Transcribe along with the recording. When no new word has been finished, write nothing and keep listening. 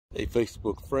Hey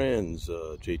Facebook friends,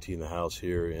 JT in the house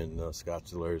here in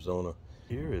Scottsdale, Arizona.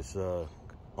 Here is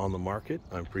on the market.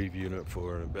 I'm previewing it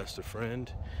for an investor friend,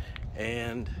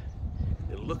 and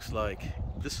it looks like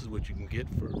this is what you can get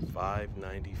for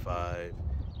 $595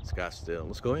 Scottsdale.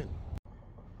 Let's go in.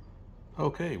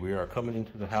 Okay, we are coming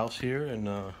into the house here in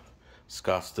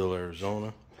Scottsdale,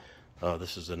 Arizona.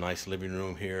 This is a nice living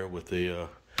room here with the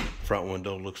front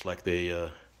window. Looks like they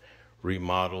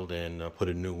remodeled and put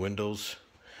in new windows.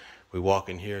 We walk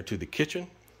in here to the kitchen.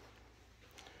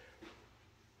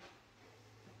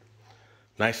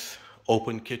 Nice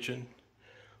open kitchen.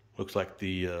 Looks like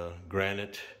the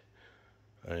granite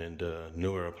and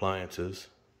newer appliances.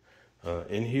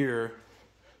 In here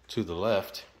to the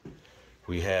left,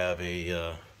 we have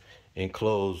a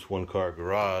enclosed one-car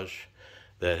garage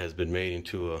that has been made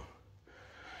into a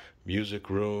music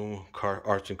room,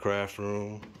 arts and crafts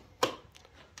room.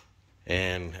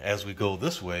 And as we go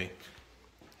this way,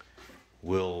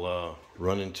 we'll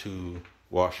run into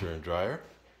washer and dryer,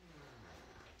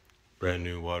 brand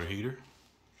new water heater,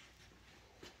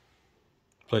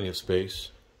 plenty of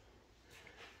space.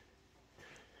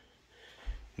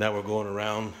 Now we're going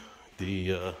around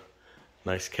the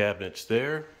nice cabinets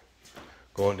there,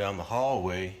 going down the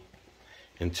hallway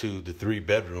into the 3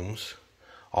 bedrooms,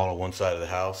 all on one side of the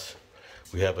house.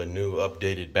 We have a new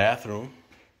updated bathroom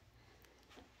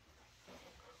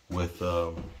with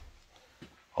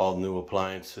all new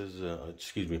appliances,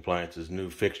 new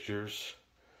fixtures.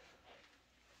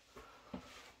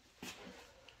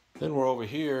 Then we're over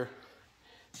here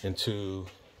into,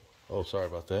 oh, sorry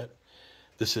about that.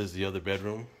 This is the other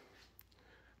bedroom,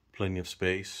 plenty of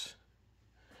space.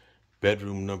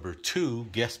 Bedroom number 2,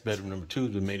 guest bedroom number 2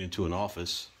 has been made into an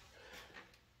office.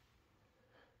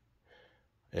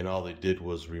 And all they did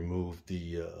was remove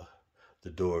the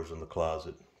doors on the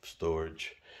closet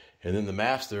storage. And then the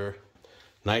master,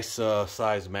 nice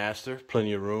size master,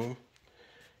 plenty of room.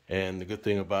 And the good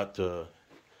thing about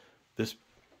this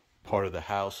part of the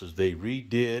house is they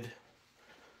redid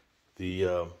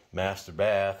the master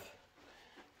bath.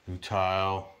 New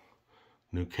tile,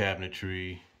 new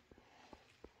cabinetry,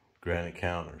 granite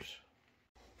counters.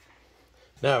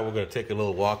 Now we're going to take a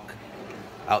little walk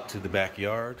out to the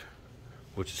backyard,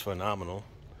 which is phenomenal.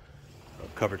 A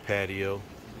covered patio.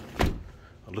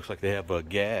 It looks like they have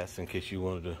gas in case you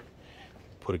wanted to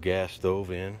put a gas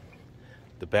stove in.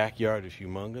 The backyard is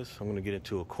humongous. I'm going to get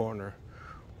into a corner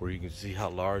where you can see how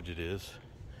large it is.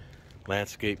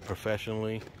 Landscaped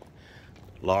professionally.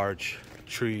 Large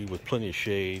tree with plenty of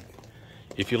shade.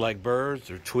 If you like birds,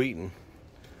 they're tweeting.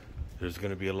 There's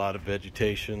going to be a lot of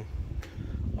vegetation,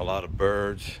 a lot of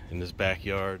birds in this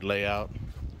backyard layout.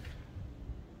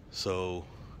 So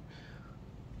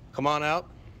come on out,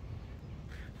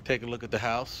 take a look at the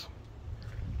house.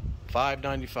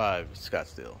 $595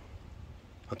 Scottsdale.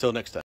 Until next time.